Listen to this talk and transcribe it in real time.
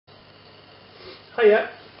Hiya,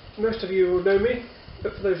 most of you will know me,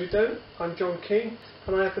 but for those who don't, I'm John King,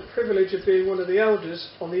 and I have the privilege of being one of the elders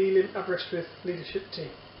on the Elim Aberystwyth leadership team.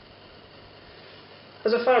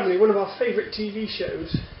 As a family, one of our favourite TV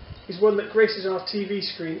shows is one that graces our TV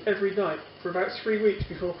screen every night for about 3 weeks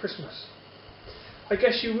before Christmas. I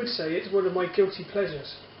guess you would say it's one of my guilty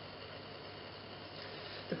pleasures.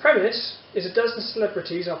 The premise is a dozen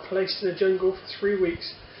celebrities are placed in a jungle for 3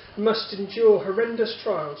 weeks and must endure horrendous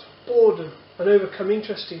trials, boredom, and overcome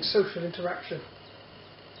interesting social interaction.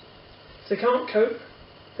 If they can't cope,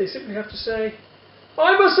 they simply have to say,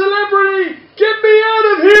 "I'm a celebrity! Get me out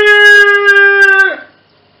of here!"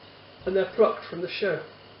 And they're plucked from the show.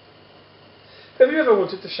 Have you ever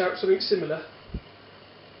wanted to shout something similar?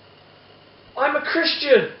 "I'm a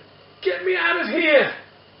Christian! Get me out of here!"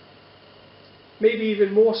 Maybe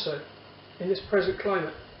even more so in this present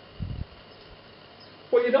climate.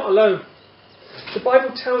 Well, you're not alone. The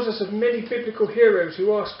Bible tells us of many biblical heroes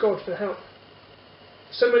who asked God for help.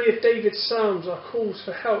 So many of David's psalms are calls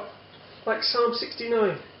for help, like Psalm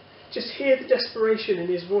 69. Just hear the desperation in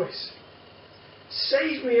his voice.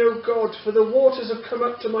 "Save me, O God, for the waters have come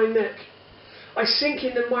up to my neck. I sink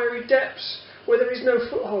in the miry depths where there is no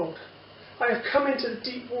foothold. I have come into the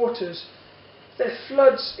deep waters. Their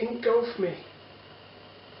floods engulf me.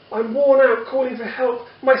 I'm worn out calling for help.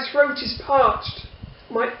 My throat is parched.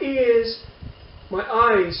 My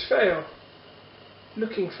eyes fail,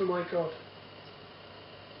 looking for my God."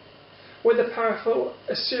 When the powerful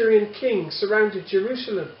Assyrian king surrounded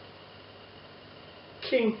Jerusalem,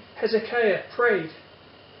 King Hezekiah prayed,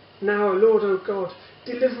 "Now, O Lord, O God,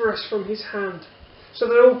 deliver us from his hand, so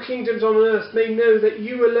that all kingdoms on earth may know that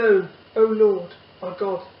you alone, O Lord, are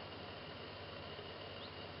God."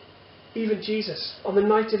 Even Jesus, on the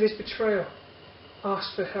night of his betrayal,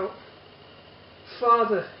 asked for help.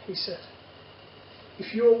 "Father," he said,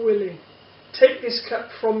 "if you're willing, take this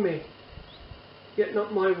cup from me, yet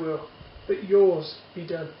not my will, but yours be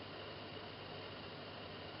done."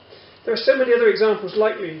 There are so many other examples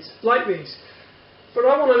like these, but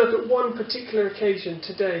I want to look at one particular occasion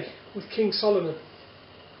today with King Solomon.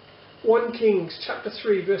 1 Kings chapter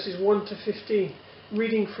 3 verses 1 to 15,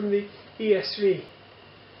 reading from the ESV.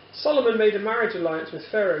 Solomon made a marriage alliance with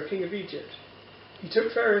Pharaoh, king of Egypt. He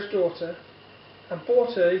took Pharaoh's daughter and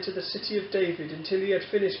brought her into the city of David until he had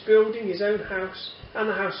finished building his own house and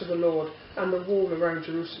the house of the Lord and the wall around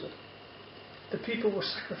Jerusalem. The people were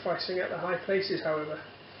sacrificing at the high places, however,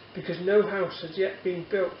 because no house had yet been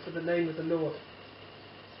built for the name of the Lord.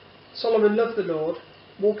 Solomon loved the Lord,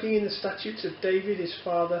 walking in the statutes of David his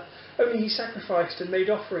father, only he sacrificed and made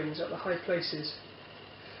offerings at the high places.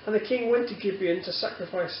 And the king went to Gibeon to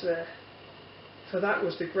sacrifice there, for that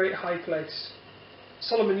was the great high place.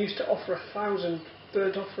 Solomon used to offer 1,000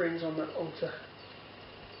 burnt offerings on that altar.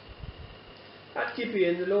 At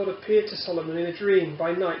Gibeon the Lord appeared to Solomon in a dream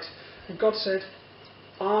by night, and God said,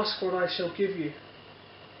 "Ask what I shall give you."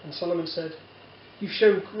 And Solomon said, "You've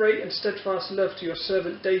shown great and steadfast love to your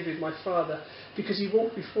servant David my father, because he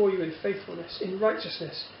walked before you in faithfulness, in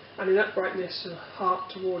righteousness, and in uprightness of heart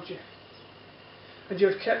toward you. And you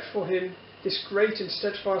have kept for him this great and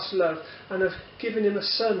steadfast love, and have given him a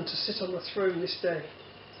son to sit on the throne this day.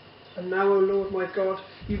 And now, O Lord my God,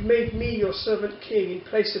 you've made me your servant king in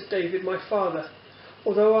place of David my father,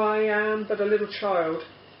 although I am but a little child.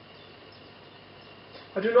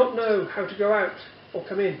 I do not know how to go out or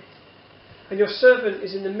come in. And your servant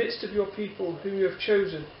is in the midst of your people whom you have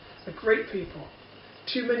chosen, a great people,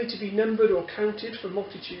 too many to be numbered or counted for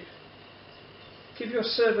multitude. Give your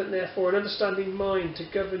servant, therefore, an understanding mind to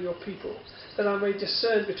govern your people, that I may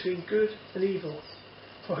discern between good and evil.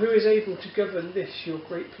 For who is able to govern this, your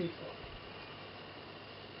great people?"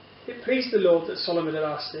 It pleased the Lord that Solomon had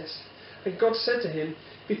asked this, and God said to him,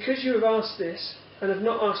 "Because you have asked this, and have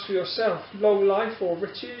not asked for yourself long life or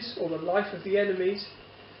riches or the life of the enemies,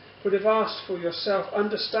 but have asked for yourself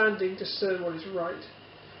understanding to discern what is right,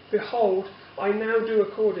 behold, I now do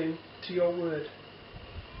according to your word.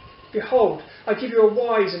 Behold, I give you a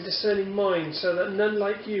wise and discerning mind, so that none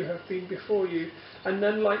like you have been before you, and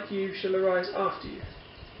none like you shall arise after you.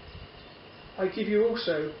 I give you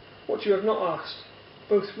also what you have not asked,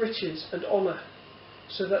 both riches and honour,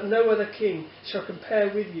 so that no other king shall compare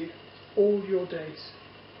with you all your days.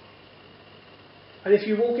 And if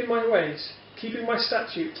you walk in my ways, keeping my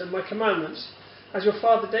statutes and my commandments, as your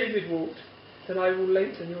father David walked, then I will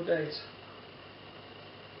lengthen your days."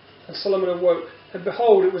 And Solomon awoke, and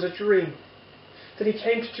behold, it was a dream. Then he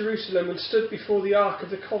came to Jerusalem and stood before the ark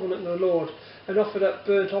of the covenant of the Lord, and offered up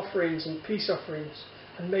burnt offerings and peace offerings,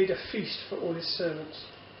 and made a feast for all his servants.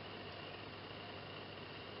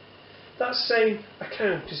 That same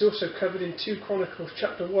account is also covered in 2 Chronicles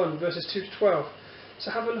chapter 1 verses 2 to 12.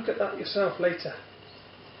 So have a look at that yourself later.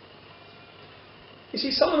 You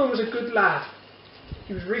see, Solomon was a good lad.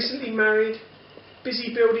 He was recently married,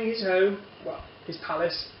 busy building his home, well, his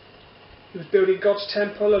palace. He was building God's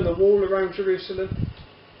temple and the wall around Jerusalem.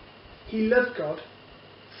 He loved God,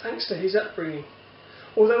 thanks to his upbringing,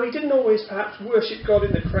 although he didn't always perhaps worship God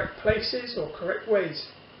in the correct places or correct ways.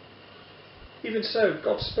 Even so,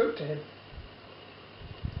 God spoke to him.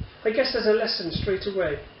 I guess there's a lesson straight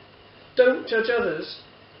away. Don't judge others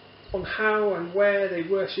on how and where they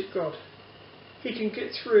worship God. He can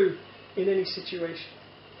get through in any situation.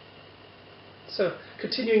 So,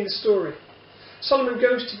 continuing the story. Solomon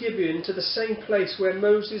goes to Gibeon, to the same place where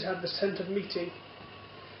Moses had the tent of meeting.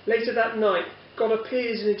 Later that night, God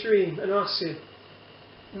appears in a dream and asks him,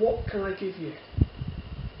 "What can I give you?"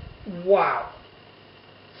 Wow!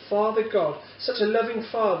 Father God, such a loving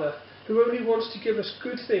Father who only wants to give us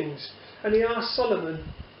good things, and he asks Solomon,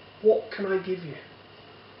 "What can I give you?"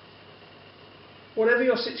 Whatever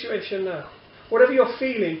your situation now, whatever you're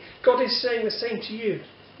feeling, God is saying the same to you,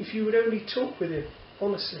 if you would only talk with him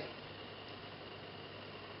honestly.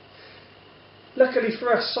 Luckily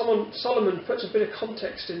for us, Solomon puts a bit of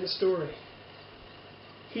context in the story.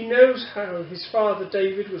 He knows how his father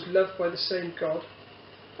David was loved by the same God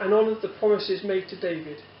and honoured the promises made to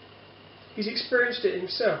David. He's experienced it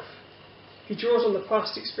himself. He draws on the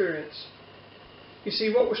past experience. You see,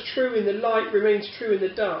 what was true in the light remains true in the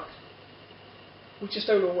dark. We just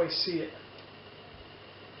don't always see it.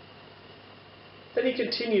 Then he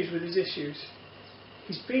continues with his issues.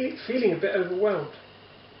 He's feeling a bit overwhelmed.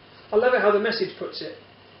 I love it how the Message puts it.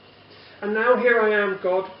 "And now here I am,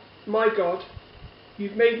 God, my God.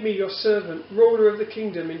 You've made me your servant, ruler of the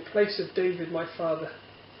kingdom in place of David, my father.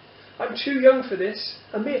 I'm too young for this,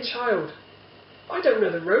 a mere child. I don't know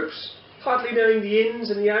the ropes, hardly knowing the ins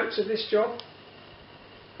and the outs of this job.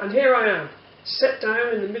 And here I am, set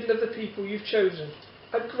down in the middle of the people you've chosen,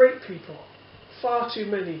 a great people, far too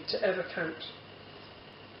many to ever count."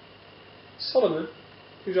 Solomon,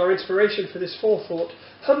 who's our inspiration for this forethought,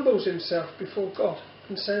 humbles himself before God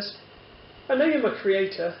and says, "I know you're my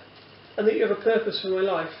creator and that you have a purpose for my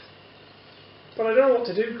life, but I don't know what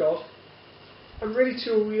to do, God. I'm really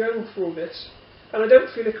too young for all this, and I don't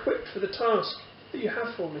feel equipped for the task that you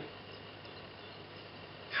have for me."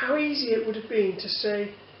 How easy it would have been to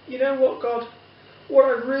say, "You know what, God? What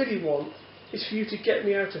I really want is for you to get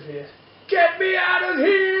me out of here. Get me out of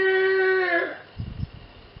here!"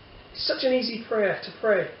 It's such an easy prayer to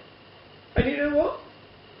pray. And you know what?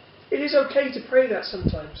 It is okay to pray that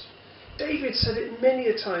sometimes. David said it many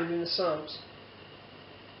a time in the Psalms.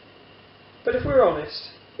 But if we're honest,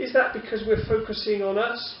 is that because we're focusing on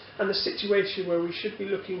us and the situation where we should be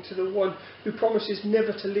looking to the one who promises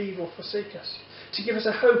never to leave or forsake us, to give us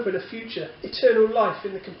a hope and a future, eternal life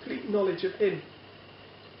in the complete knowledge of him?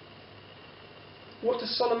 What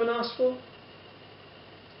does Solomon ask for?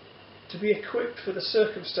 To be equipped for the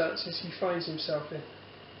circumstances he finds himself in.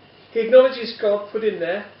 He acknowledges God put in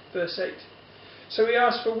there, verse 8. So he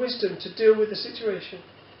asks for wisdom to deal with the situation.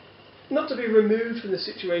 Not to be removed from the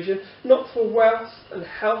situation, not for wealth and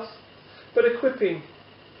health, but equipping.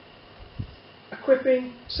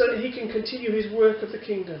 Equipping so that he can continue his work of the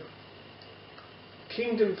kingdom.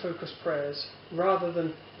 Kingdom-focused prayers rather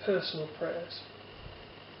than personal prayers.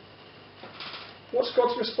 What's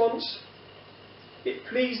God's response? It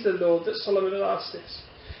pleased the Lord that Solomon had asked this.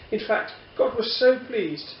 In fact, God was so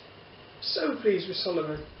pleased with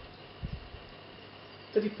Solomon,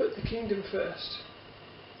 that he put the kingdom first.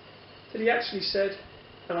 That he actually said,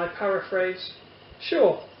 and I paraphrase,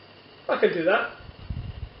 "Sure, I can do that,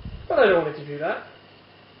 but I don't want to give you that.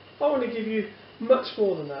 I want to give you much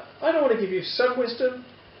more than that. I don't want to give you some wisdom,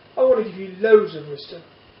 I want to give you loads of wisdom.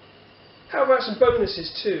 How about some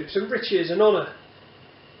bonuses too, some riches and honour,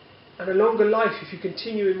 and a longer life if you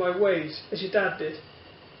continue in my ways, as your dad did."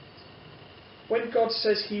 When God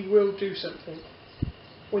says he will do something,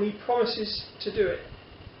 when he promises to do it,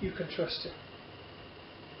 you can trust him.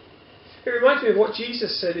 It reminds me of what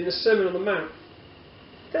Jesus said in the Sermon on the Mount.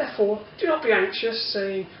 "Therefore, do not be anxious,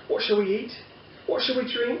 saying, 'What shall we eat? What shall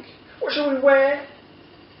we drink? What shall we wear?'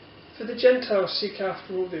 For the Gentiles seek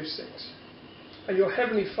after all those things, and your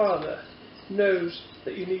heavenly Father knows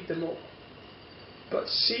that you need them all. But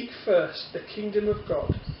seek first the kingdom of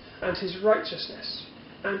God and his righteousness,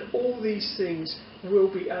 and all these things will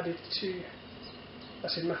be added to you."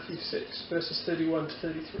 That's in Matthew 6, verses 31 to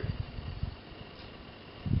 33.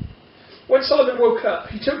 When Solomon woke up,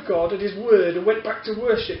 he took God at his word and went back to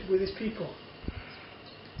worship with his people.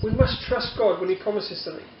 We must trust God when he promises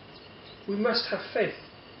something. We must have faith,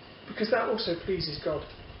 because that also pleases God.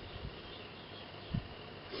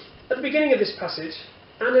 At the beginning of this passage,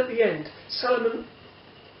 and at the end, Solomon,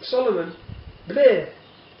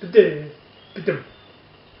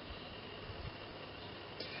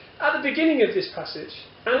 at the beginning of this passage,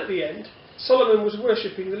 and at the end, Solomon was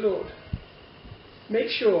worshipping the Lord. Make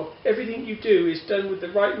sure everything you do is done with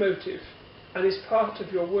the right motive and is part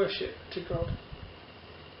of your worship to God.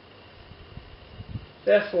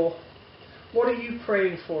 Therefore, what are you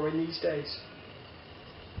praying for in these days?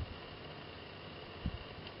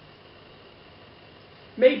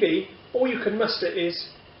 Maybe all you can muster is,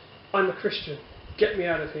 I'm a Christian, get me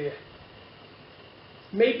out of here.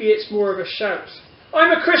 Maybe it's more of a shout,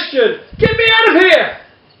 I'm a Christian, get me out of here!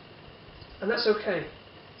 And that's okay.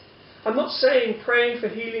 I'm not saying praying for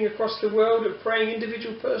healing across the world and praying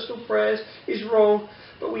individual personal prayers is wrong,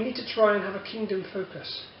 but we need to try and have a kingdom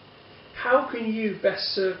focus. How can you best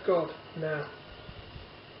serve God now?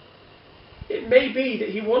 It may be that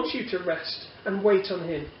He wants you to rest and wait on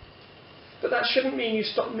Him, but that shouldn't mean you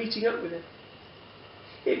stop meeting up with Him.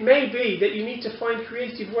 It may be that you need to find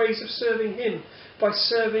creative ways of serving Him by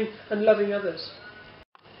serving and loving others.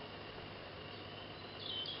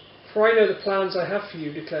 For I know the plans I have for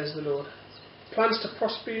you, declares the Lord. Plans to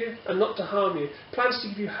prosper you and not to harm you. Plans to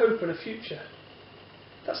give you hope and a future.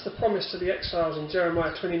 That's the promise to the exiles in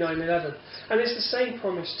Jeremiah 29:11. And it's the same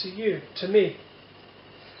promise to you, to me.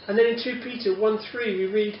 And then in 2 Peter 1:3 we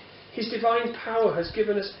read, His divine power has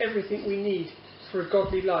given us everything we need for a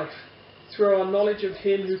godly life, through our knowledge of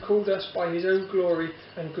Him who called us by His own glory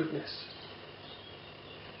and goodness.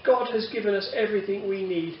 God has given us everything we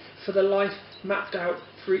need for the life mapped out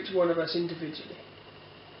for each one of us individually.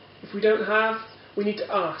 If we don't have, we need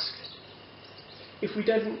to ask. If we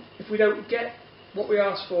don't get what we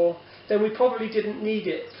ask for, then we probably didn't need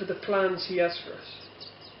it for the plans He has for us.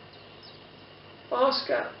 Ask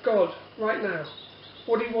God right now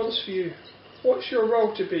what He wants for you. What's your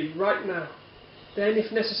role to be right now? Then,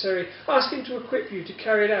 if necessary, ask Him to equip you to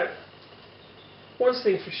carry it out. One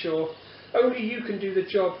thing for sure, only you can do the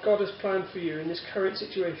job God has planned for you in this current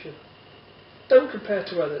situation. Don't compare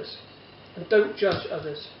to others, and don't judge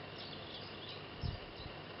others.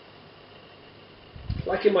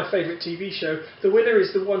 Like in my favourite TV show, the winner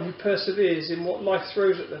is the one who perseveres in what life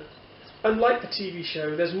throws at them. Unlike the TV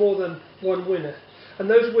show, there's more than one winner, and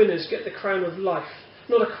those winners get the crown of life,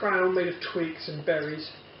 not a crown made of twigs and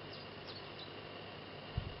berries.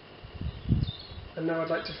 And now I'd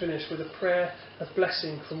like to finish with a prayer of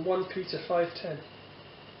blessing from 1 Peter 5:10.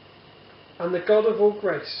 And the God of all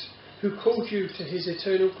grace, who called you to His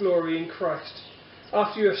eternal glory in Christ,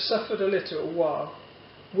 after you have suffered a little while,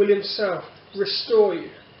 will Himself restore you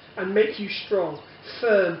and make you strong,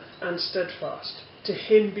 firm and steadfast. To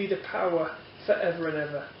Him be the power forever and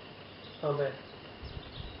ever. Amen.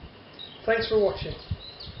 Thanks for watching.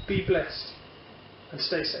 Be blessed and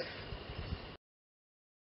stay safe.